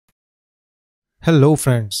Hello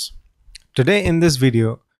friends. Today in this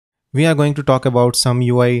video, we are going to talk about some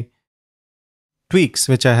UI tweaks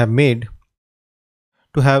which I have made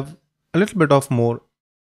to have a little bit of more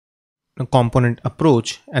component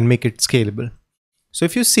approach and make it scalable. So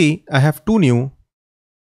if you see, I have two new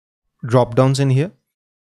drop downs in here.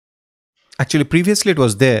 Actually, previously it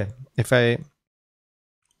was there. If I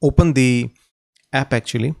open the app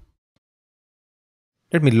let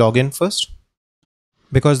me log in first.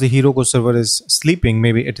 Because the Heroku server is sleeping,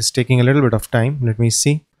 maybe it is taking a little bit of time. Let me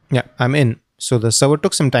see. Yeah, I'm in. So the server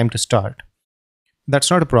took some time to start.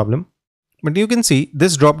 That's not a problem. But you can see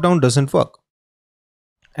this drop down doesn't work.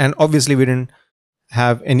 And obviously we didn't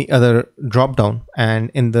have any other drop down.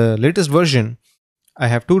 And in the latest version, I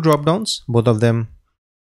have two drop downs, both of them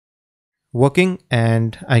working,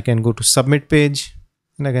 and I can go to submit page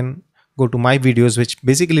and I can go to my videos, which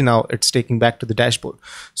basically now it's taking back to the dashboard.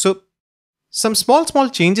 So some small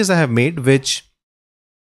changes I have made, which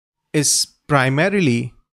is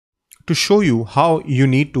primarily to show you how you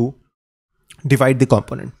need to divide the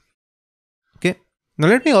component. Okay. Now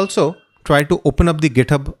let me also try to open up the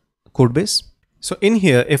GitHub codebase. So in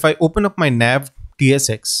here, if I open up my nav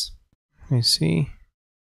tsx, let me see,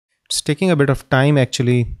 it's taking a bit of time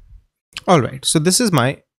actually. All right. So this is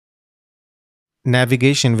my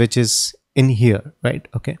navigation, which is in here, right?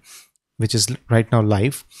 Okay. Which is right now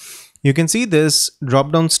live. You can see this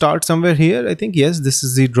drop down start somewhere here. I think, yes, this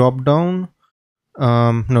is the drop down.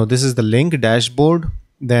 No, this is the link dashboard,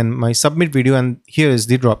 then my submit video, and here is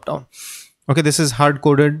the drop down. Okay, this is hard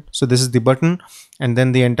coded. So this is the button and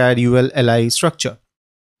then the entire UL li structure.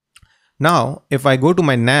 Now, if I go to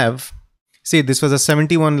my nav, see, this was a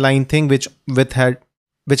 71 line thing, which had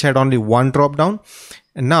only one drop down.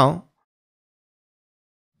 And now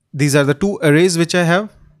these are the two arrays which I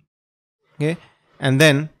have. Okay. And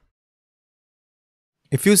then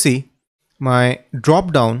if you see, my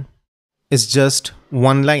drop down is just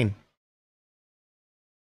one line.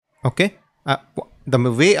 Okay.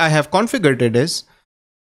 The way I have configured it is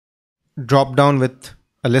drop down with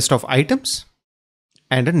a list of items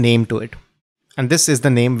and a name to it. And this is the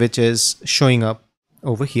name which is showing up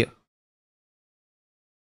over here.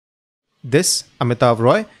 This Amitav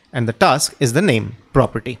Roy, and the task is the name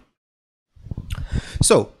property.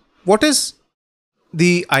 So what is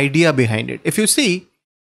the idea behind it? If you see,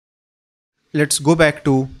 let's go back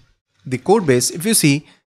to the code base. If you see,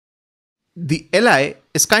 the li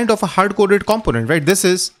is kind of a hard-coded component, right? This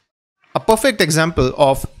is a perfect example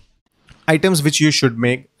of items which you should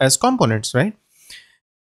make as components, right?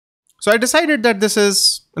 So I decided that this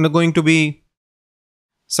is going to be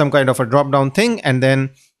some kind of a drop-down thing, and then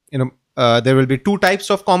there will be two types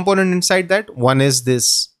of component inside that. One is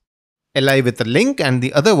this li with a link, and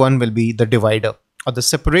the other one will be the divider or the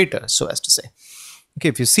separator, so as to say. Okay,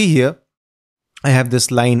 if you see here, I have this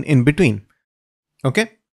line in between.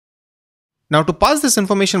 Okay. Now to pass this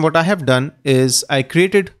information, what I have done is I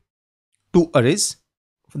created two arrays.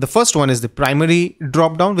 The first one is the primary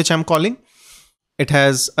dropdown, which I'm calling. It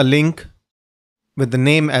has a link with the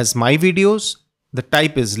name as my videos. The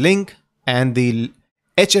type is link, and the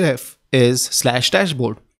href is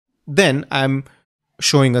 /dashboard. Then I'm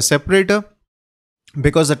showing a separator.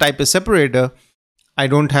 Because the type is separator, I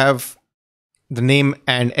don't have the name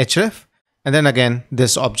and href. And then again,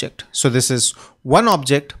 this object. So this is one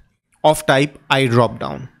object of type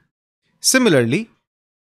iDropdown. Similarly,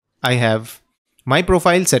 I have my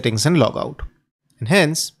profile settings and logout. And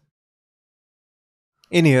hence,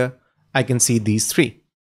 in here, I can see these three.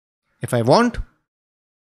 If I want,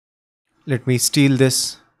 let me steal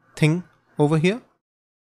this thing over here.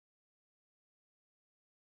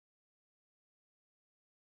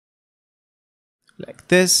 Like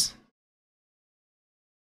this.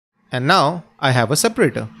 And now I have a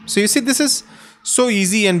separator. So you see, this is so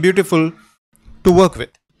easy and beautiful to work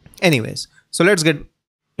with. Anyways, so let's get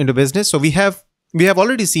into business. So we have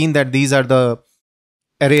already seen that these are the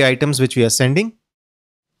array items which we are sending.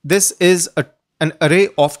 This is an array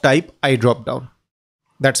of type iDropdown.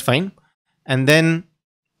 That's fine. And then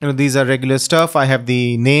these are regular stuff. I have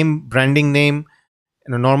the name, branding name,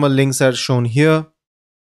 normal links are shown here.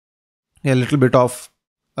 A little bit of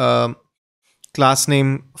class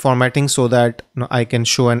name formatting so that I can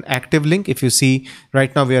show an active link. If you see,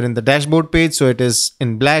 right now we are in the dashboard page, so it is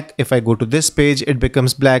in black. If I go to this page, it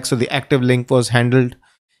becomes black. So the active link was handled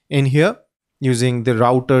in here using the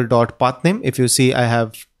router.pathname. If you see, I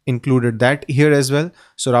have included that here as well.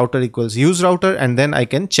 So router equals use router, and then I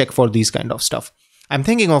can check for these kind of stuff. I'm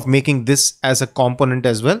thinking of making this as a component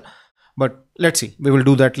as well, but let's see, we will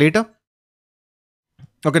do that later.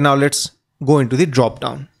 Okay, now let's go into the drop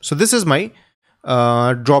down. So this is my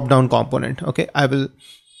drop down component. Okay, I will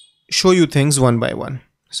show you things one by one.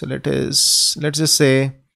 So let's just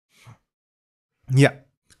say, yeah.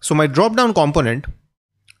 So my drop down component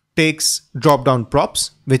takes drop down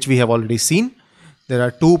props, which we have already seen. There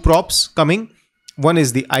are two props coming. One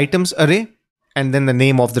is the items array and then the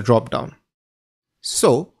name of the drop down.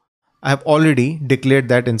 So I have already declared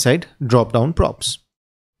that inside drop down props.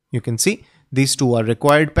 You can see these two are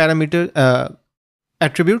required parameter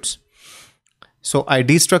attributes. So I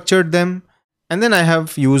destructured them, and then I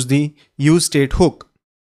have used the useState hook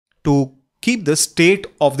to keep the state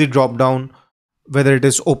of the dropdown, whether it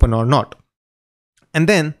is open or not. And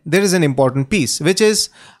then there is an important piece, which is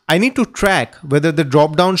I need to track whether the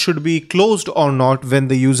dropdown should be closed or not when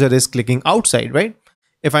the user is clicking outside, right?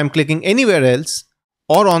 If I'm clicking anywhere else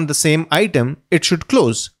or on the same item, it should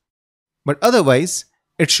close, but otherwise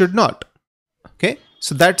it should not. Okay,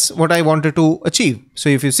 so that's what I wanted to achieve. So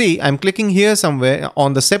if you see, I'm clicking here somewhere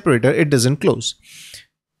on the separator, it doesn't close,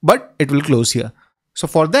 but it will close here. So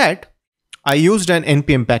for that, I used an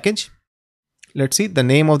npm package. Let's see, the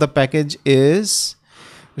name of the package is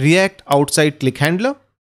React Outside Click Handler.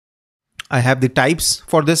 I have the types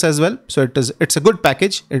for this as well. So it's a good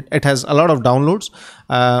package. It has a lot of downloads.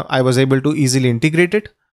 I was able to easily integrate it.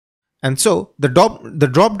 And so the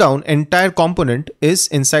drop down entire component is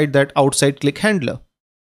inside that outside click handler.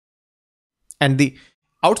 And the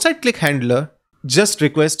outside click handler just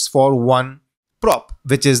requests for one prop,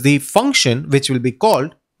 which is the function which will be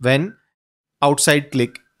called when outside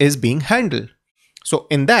click is being handled. So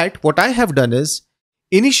in that, what I have done is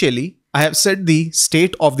initially I have set the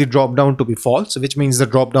state of the dropdown to be false, which means the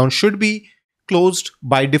dropdown should be closed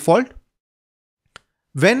by default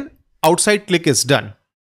when outside click is done.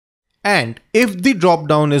 And if the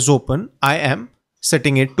dropdown is open, I am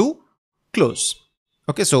setting it to close.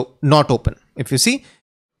 Okay, so not open. If you see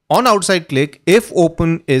on outside click, if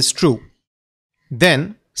open is true,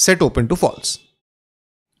 then set open to false.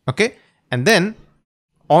 Okay, and then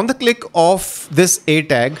on the click of this A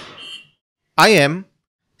tag, I am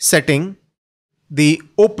setting the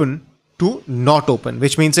open to not open,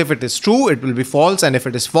 which means if it is true, it will be false, and if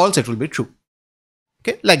it is false, it will be true.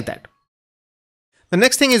 Okay, like that. The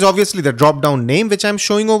next thing is obviously the drop-down name, which I'm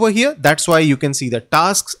showing over here. That's why you can see the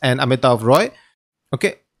tasks and Amitav Roy.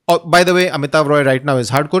 Okay. Oh, by the way, Amitav Roy right now is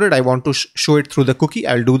hard-coded. I want to show it through the cookie.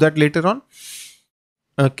 I'll do that later on.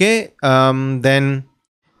 Okay. Then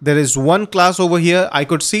there is one class over here. I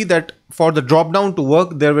could see that for the drop-down to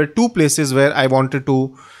work, there were two places where I wanted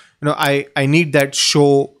to, I need that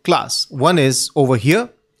show class. One is over here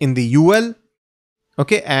in the UL.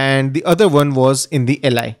 Okay. And the other one was in the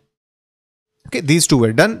LI. Okay, these two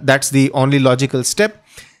were done. That's the only logical step.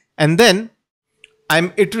 And then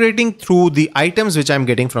I'm iterating through the items which I'm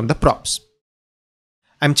getting from the props.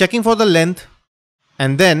 I'm checking for the length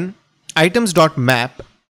and then items.map.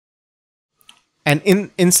 And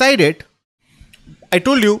inside it, I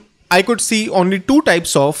told you I could see only two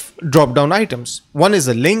types of drop-down items. One is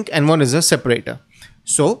a link and one is a separator.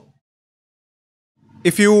 So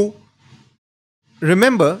if you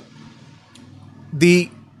remember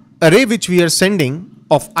the array which we are sending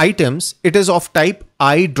of items, it is of type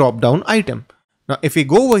I dropdown item. Now, if we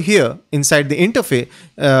go over here inside the interface,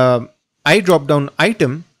 I dropdown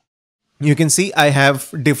item, you can see I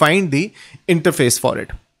have defined the interface for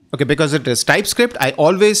it. Okay, because it is TypeScript, I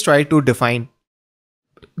always try to define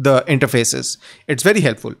the interfaces. It's very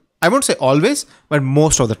helpful. I won't say always, but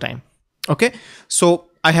most of the time. Okay, so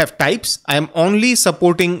I have types. I am only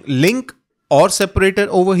supporting link or separator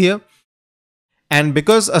over here. And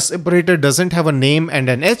because a separator doesn't have a name and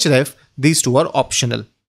an href, these two are optional.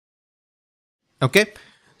 Okay,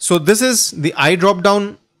 so this is the I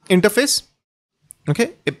dropdown interface.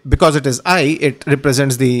 Okay, because it is I, it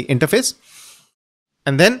represents the interface.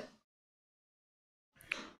 And then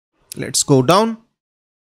let's go down.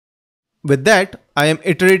 With that, I am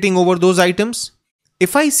iterating over those items.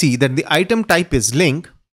 If I see that the item type is link,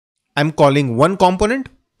 I'm calling one component,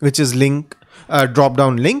 which is link,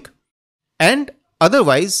 dropdown link. And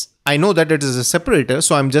otherwise, I know that it is a separator,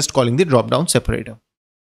 so I'm just calling the dropdown separator.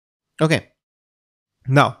 Okay.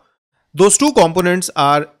 Now, those two components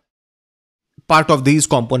are part of these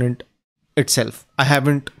component itself. I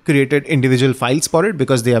haven't created individual files for it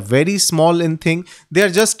because they are very small in thing. They are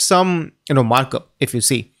just some, markup. If you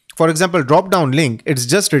see, for example, dropdown link, it's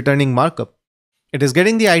just returning markup. It is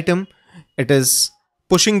getting the item. It is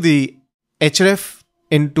pushing the href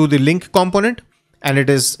into the link component and it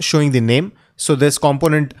is showing the name. So this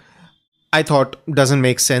component, I thought, doesn't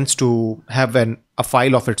make sense to have a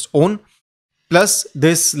file of its own. Plus,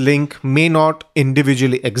 this link may not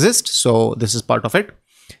individually exist. So this is part of it.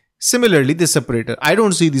 Similarly, the separator, I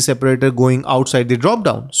don't see the separator going outside the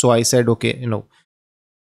dropdown. So I said, okay,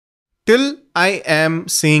 till I am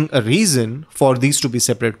seeing a reason for these to be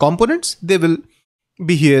separate components, they will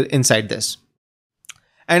be here inside this.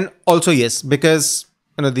 And also, yes, because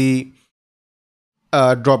the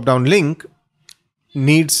drop-down link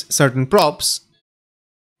needs certain props,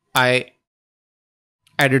 I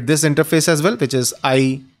added this interface as well, which is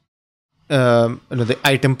the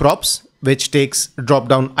item props, which takes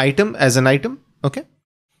drop-down item as an item. Okay,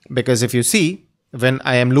 because if you see, when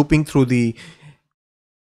I am looping through the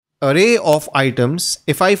array of items,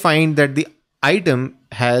 if I find that the item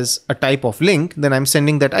has a type of link, then I'm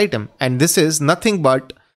sending that item. And this is nothing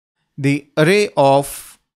but the array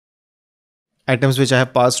of items which I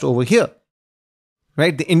have passed over here,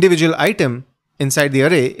 right? The individual item inside the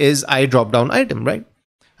array is I drop down item, right?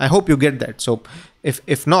 I hope you get that. So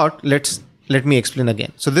if not, let me explain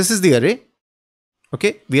again. So this is the array.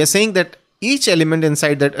 Okay, we are saying that each element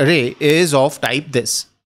inside that array is of type this.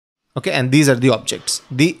 Okay, and these are the objects.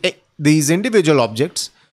 These individual objects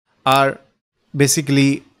are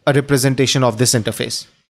basically a representation of this interface.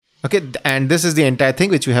 Okay, and this is the entire thing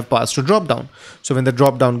which we have passed to dropdown. So when the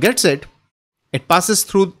dropdown gets it, it passes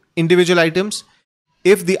through individual items.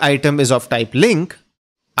 If the item is of type link,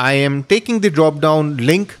 I am taking the dropdown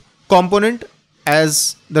link component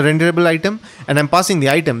as the renderable item, and I'm passing the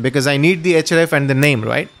item because I need the href and the name,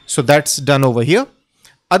 right? So that's done over here.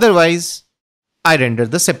 Otherwise, I render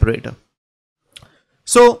the separator.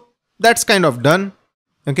 So that's kind of done.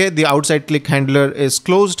 Okay, the outside click handler is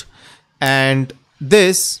closed, and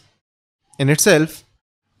this in itself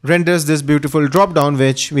renders this beautiful dropdown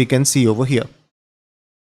which we can see over here.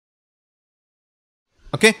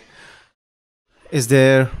 Okay, is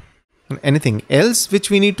there anything else which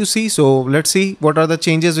we need to see? So let's see what are the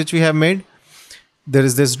changes which we have made. There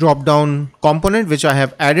is this drop down component which I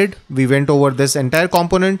have added. We went over this entire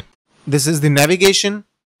component. This is the navigation.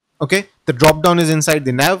 Okay, the drop down is inside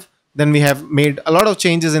the nav. Then we have made a lot of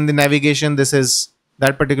changes in the navigation. This is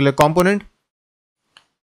that particular component.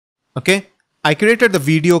 Okay, I created the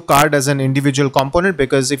video card as an individual component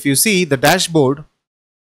because if you see, the dashboard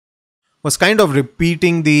was kind of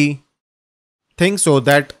repeating the thing, so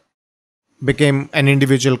that became an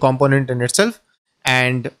individual component in itself.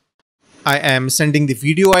 And I am sending the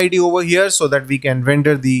video ID over here so that we can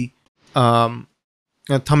render the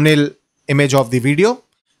thumbnail image of the video.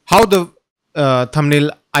 How the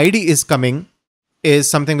thumbnail ID is coming is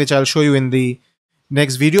something which I'll show you in the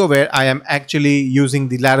next video, where I am actually using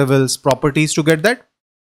the Laravel's properties to get that.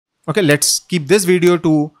 Okay, let's keep this video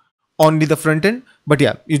to only the front end. But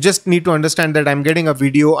yeah, you just need to understand that I'm getting a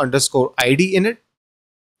video underscore ID in it.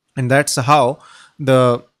 And that's how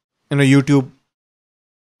the YouTube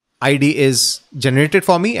ID is generated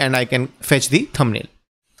for me, and I can fetch the thumbnail.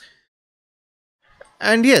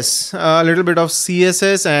 And yes, a little bit of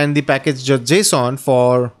CSS and the package.json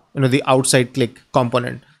for the outside click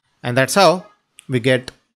component. And that's how we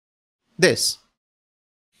get this.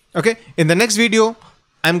 Okay, in the next video,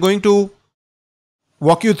 I'm going to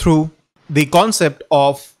walk you through the concept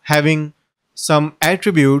of having some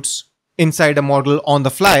attributes inside a model on the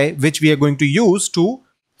fly, which we are going to use to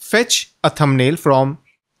fetch a thumbnail from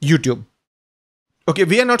YouTube. Okay,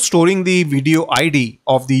 we are not storing the video ID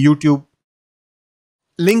of the YouTube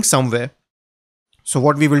link somewhere. So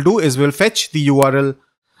what we will do is we'll fetch the URL,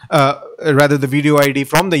 rather the video ID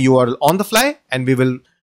from the URL on the fly, and we will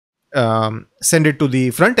send it to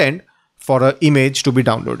the front end for an image to be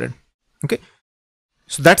downloaded. Okay.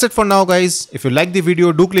 So that's it for now, guys. If you like the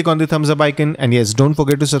video, do click on the thumbs up icon, and yes, don't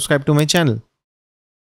forget to subscribe to my channel.